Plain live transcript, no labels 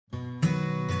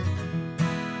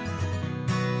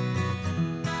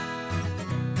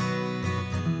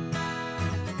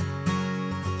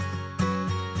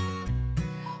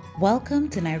Welcome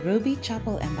to Nairobi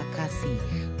Chapel Embakasi.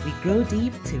 We grow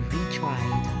deep to reach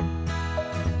wide.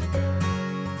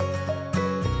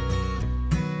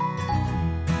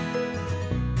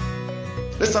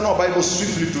 Let's turn our Bibles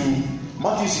swiftly to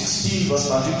Matthew 16, verse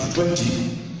 13 to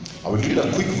 20. I will read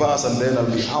a quick verse and then I'll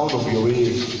be out of your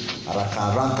way.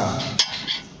 Haraka.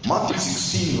 Matthew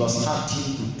 16, verse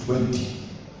 13 to 20.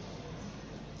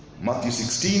 Matthew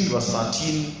 16, verse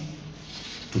 13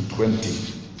 to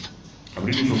 20. I'm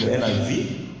reading from the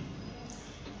NIV.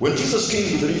 When Jesus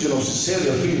came to the region of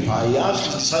Caesarea Philippi, he asked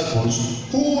his disciples,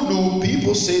 "Who do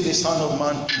people say the Son of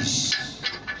Man is?"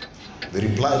 They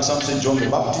replied, "Some say John the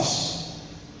Baptist,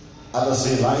 others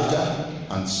say Elijah,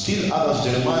 and still others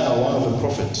Jeremiah, one of the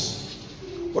prophets."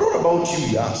 "But what about you?"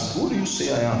 he asked. "Who do you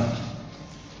say I am?"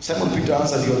 Simon Peter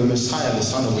answered, "You are the Messiah, the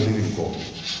Son of the living God."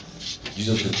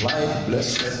 Jesus replied,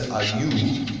 "Blessed are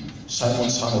you, Simon,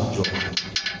 son of John.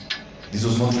 This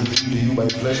was not revealed to you by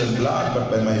flesh and blood, but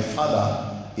by my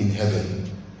Father in heaven.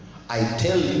 I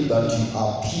tell you that you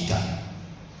are Peter,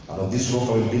 and on this rock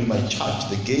I will build my church.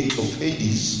 The gates of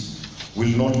Hades will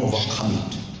not overcome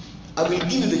it. I will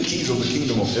give you the keys of the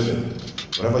kingdom of heaven.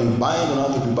 Whatever you bind on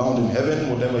earth will be bound in heaven.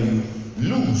 Whatever you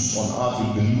loose on earth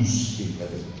will be loosed in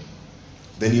heaven."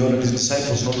 Then he ordered his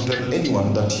disciples not to tell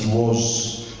anyone that he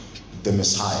was the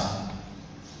Messiah.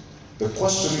 The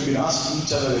question we've been asking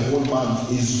each other the whole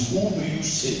month is, who do you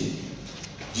say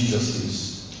Jesus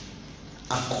is?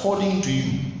 According to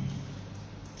you,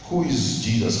 who is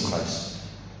Jesus Christ?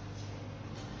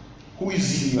 Who is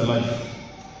he in your life?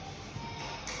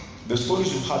 The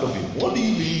stories you've heard of him. What do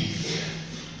you believe?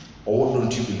 Or what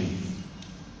don't you believe?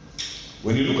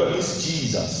 When you look at this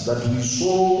Jesus that we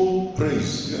so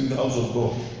praise in the house of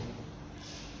God,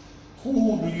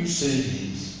 who do you say he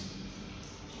is?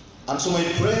 And so my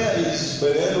prayer is, by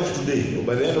the end of today, or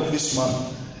by the end of this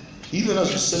month, even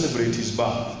as we celebrate his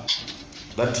birth,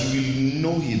 that you will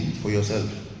know him for yourself.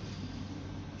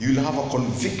 You will have a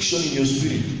conviction in your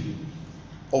spirit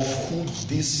of who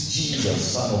this Jesus,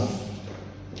 son of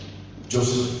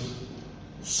Joseph,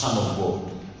 son of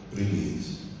God, really is.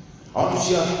 I want to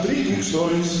share 3 quick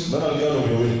stories, then I'll get out of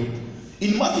your way.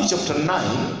 In Matthew chapter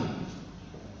 9,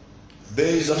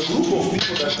 there is a group of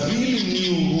people that really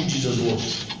knew who Jesus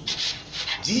was.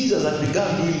 Jesus had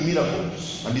begun doing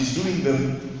miracles, and he's doing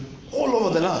them all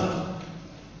over the land.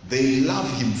 They love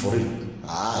him for it.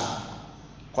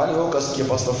 Kwani wewe ukasikia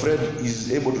Pastor Fred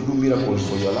is able to do miracles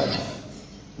for your life,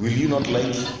 will you not like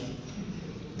it?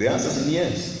 The answer is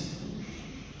yes.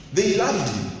 They loved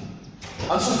him.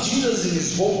 And so Jesus in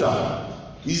his hometown,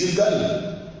 he's in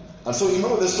Galilee. And so you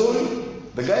know the story?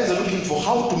 The guys are looking for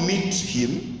how to meet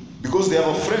him because they have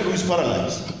a friend who is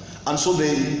paralyzed. And so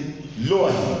they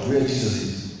lower him to where Jesus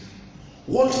is.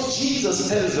 What Jesus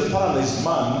tells the paralyzed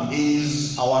man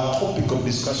is our topic of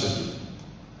discussion.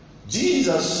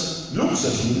 Jesus looks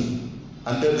at him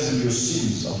and tells him, "Your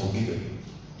sins are forgiven."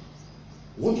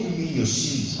 What do you mean your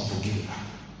sins are forgiven?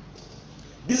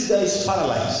 This guy is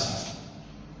paralyzed.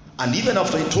 And even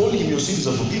after he told him your sins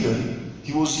are forgiven,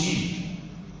 he was healed.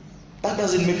 That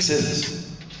doesn't make sense.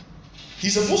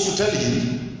 He's supposed to tell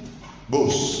him,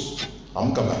 "Boss,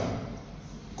 I'm coming.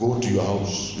 Go to your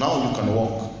house. Now you can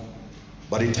walk."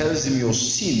 But he tells him your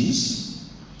sins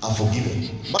are forgiven.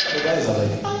 But the guys are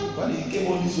like, "When he came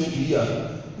all this way to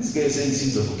here, this guy is saying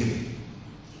sins are forgiven."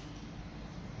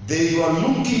 They were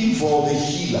looking for the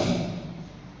healer.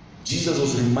 Jesus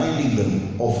was reminding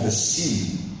them of the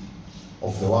sin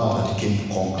of the world that he came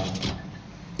to conquer.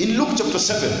 In Luke chapter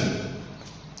 7,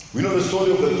 we know the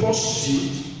story of the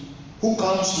prostitute who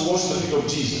comes to wash the feet of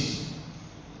Jesus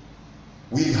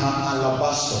with her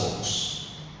alabaster box.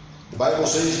 The Bible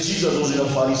says Jesus was in a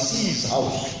Pharisee's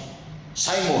house.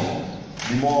 Simon,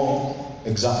 be more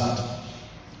exact.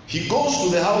 He goes to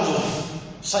the house of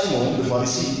Simon, the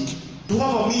Pharisee, to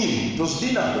have a meal. It was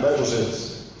dinner, the Bible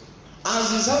says.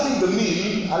 As he's having the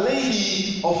meal, a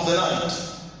lady of the night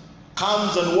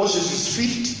comes and washes his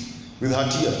feet with her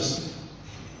tears.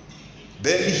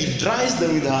 Then he dries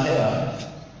them with her hair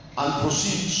and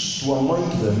proceeds to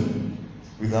anoint them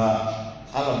with her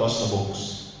alabaster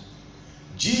box.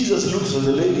 Jesus looks at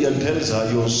the lady and tells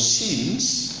her, "Your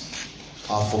sins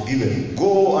are forgiven.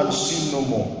 Go and sin no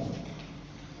more."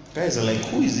 Guys are like,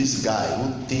 who is this guy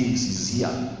who thinks he's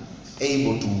here,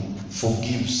 able to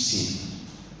forgive sin?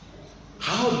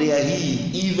 How dare he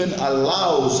even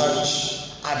allow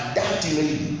such a dirty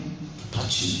lady to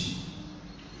touch him?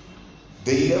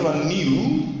 They never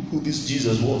knew who this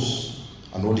Jesus was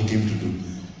and what he came to do.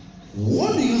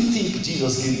 What do you think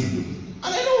Jesus came to do?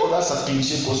 And I know that's a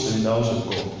cliche question in the house of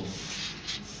God.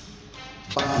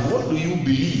 But what do you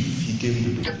believe he came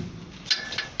to do?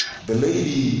 the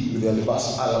lady with the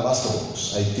alabaster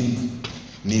box, I think,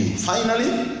 knew.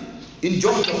 Finally, in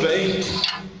John chapter 8,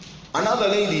 another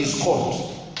lady is caught.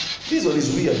 This one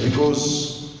is weird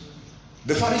because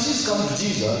the Pharisees come to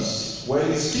Jesus while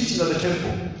he's teaching at the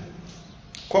temple.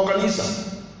 Kwa kanisa.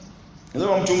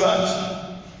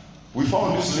 We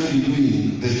found this lady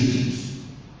doing the deed.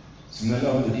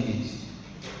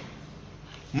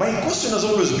 My question has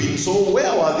always been, so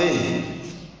where were they?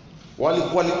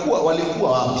 Walikuwa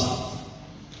wapi?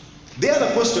 The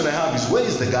other question I have is, where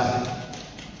is the guy?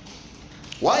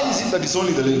 Why is it that it's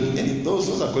only the lady? And those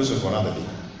are questions for another day.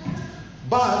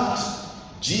 But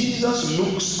Jesus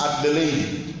looks at the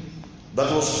lady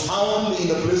that was found in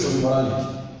the place of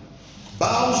immorality,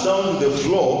 bows down to the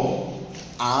floor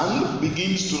and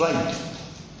begins to write.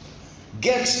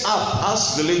 Gets up,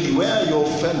 asks the lady, where are your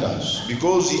offenders?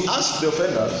 Because he asked the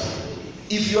offenders,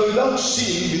 if you are without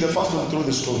sin, be the first one to throw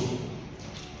the stone.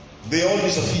 They all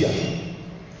disappear.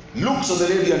 Looks at the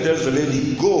lady and tells the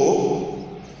lady,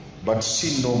 go, but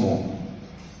sin no more.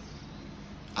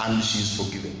 And she is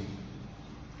forgiven.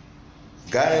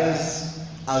 Guys,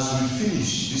 as we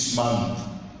finish this month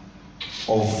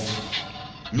of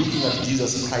looking at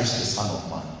Jesus Christ, the Son of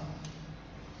Man,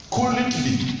 could it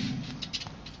be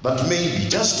that maybe,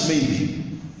 just maybe,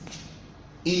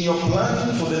 in your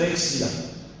planning for the next year,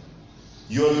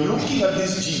 you're looking at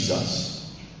this Jesus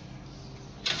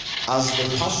as the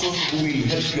person who will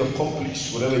help you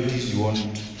accomplish whatever it is you want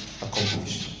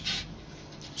accomplished?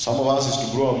 Some of us is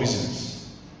to grow our business.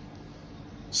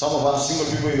 Some of us,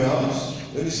 single people in the house,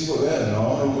 any single,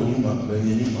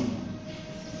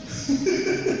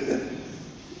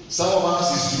 some of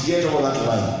us is to get over that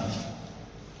line.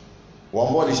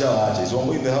 One more is one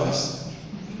more in the house.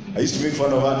 I used to make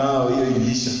fun of her now here in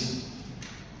Elisha.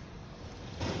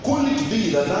 Could it be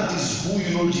that that is who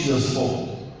you know Jesus for?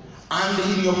 And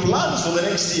in your plans for the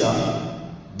next year,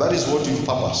 that is what you've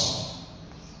purposed.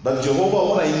 That Jehovah,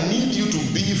 what I need you to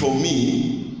be for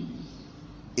me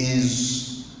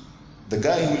is the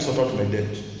guy who will sort out my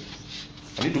debt.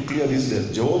 I need to clear this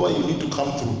debt. Jehovah, you need to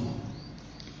come through.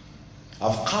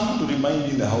 I've come to remind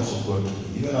you in the house of God,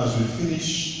 even as we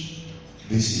finish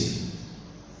this year,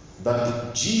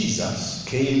 that Jesus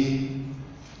came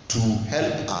to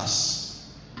help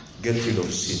us get rid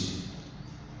of sin.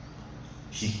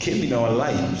 He came in our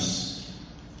lives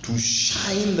to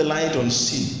shine the light on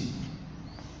sin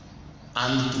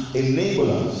and to enable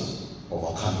us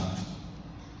overcome it.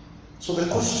 So the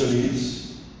question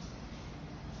is,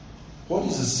 what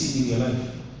is the sin in your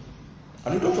life?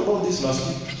 And we talked about this last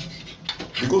week.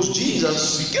 Because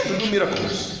Jesus, he came to do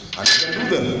miracles, and he can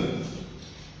do them.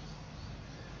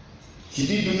 He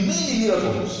did many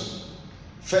miracles,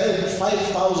 fed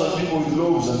 5,000 people with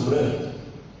loaves and bread.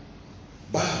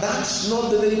 But that's not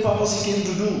the very purpose he came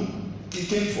to do. He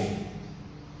came for.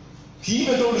 He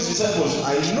even told his disciples,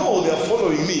 I know they are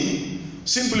following me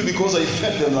simply because I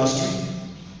fed them last week.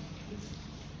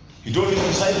 He told his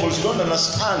disciples, you don't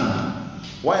understand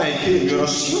why I came. You're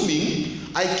assuming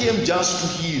I came just to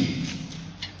heal.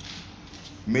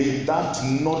 May that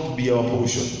not be our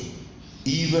portion,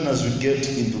 even as we get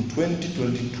into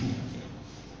 2022.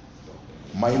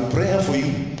 My prayer for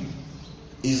you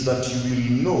is that you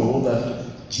will know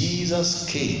that Jesus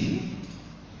came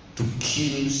to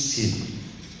kill sin.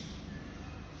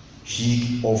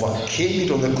 He overcame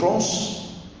it on the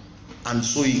cross, and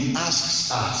so he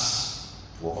asks us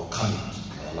to overcome it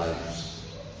in our lives.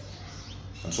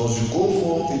 And so as we go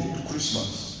forth into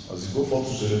Christmas, as we go forth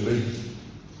to celebrate,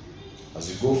 as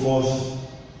we go forth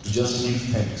to just give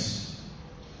thanks,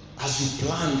 as we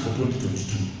plan for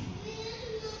 2022,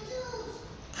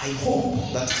 I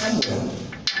hope that somewhere,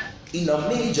 in a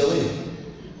major way,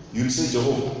 you'll say,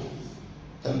 Jehovah,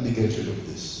 help me get rid of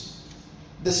this.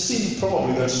 The sin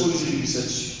probably that so easily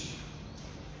besets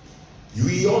you.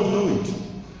 We all know it.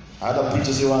 I had a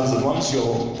preacher say once that once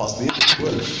you're past the age of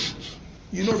 12,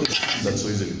 you know the sin that so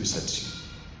easily besets you.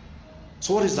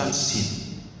 So what is that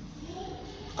sin?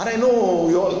 And I know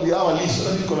we have a list.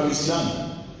 I think on a list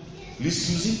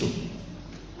mzito.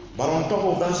 But on top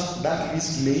of that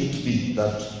list may it be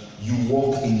that you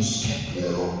walk in step with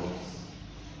the Lord.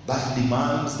 That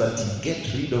demands that you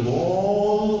get rid of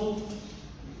all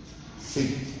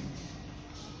faith,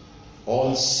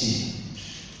 all sin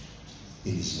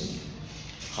in His name.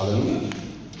 Hallelujah.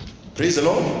 Praise the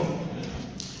Lord.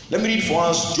 Let me read for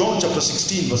us John chapter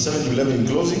 16, verse 7 to 11 in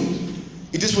closing.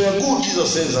 It is for your good,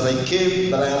 Jesus says, that I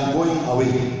came, that I am going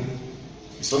away.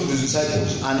 He's talking to his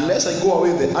disciples. Unless I go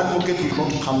away, the advocate will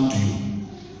not come to you.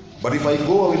 But if I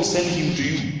go, I will send him to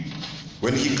you.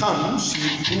 When he comes, he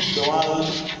will prove the world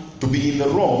to be in the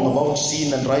wrong about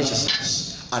sin and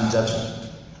righteousness and judgment.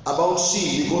 About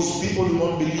sin, because people do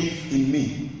not believe in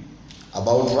me.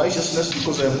 About righteousness,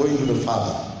 because I am going to the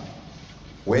Father,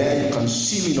 where you can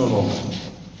see me no longer.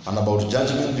 And about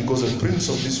judgment, because the prince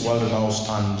of this world now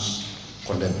stands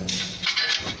condemned.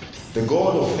 The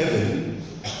God of heaven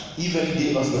even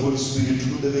gave us the Holy Spirit to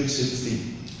do the very same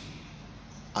thing.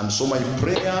 And so my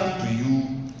prayer to you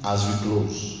as we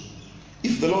close,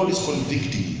 if the Lord is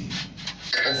convicting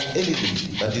of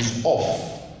anything that is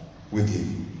off with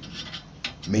him,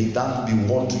 may that be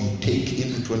what we take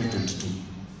into 2022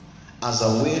 as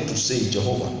a way to say,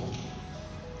 Jehovah,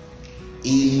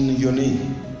 in your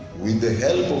name, with the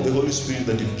help of the Holy Spirit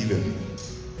that you've given me,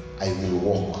 I will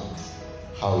walk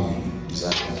how you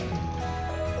desire me.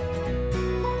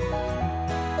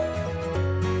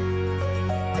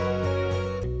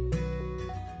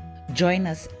 Join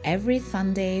us every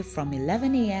Sunday from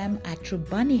 11 a.m. at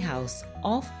Trubani House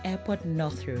off Airport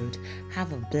North Road.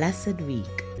 Have a blessed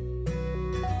week.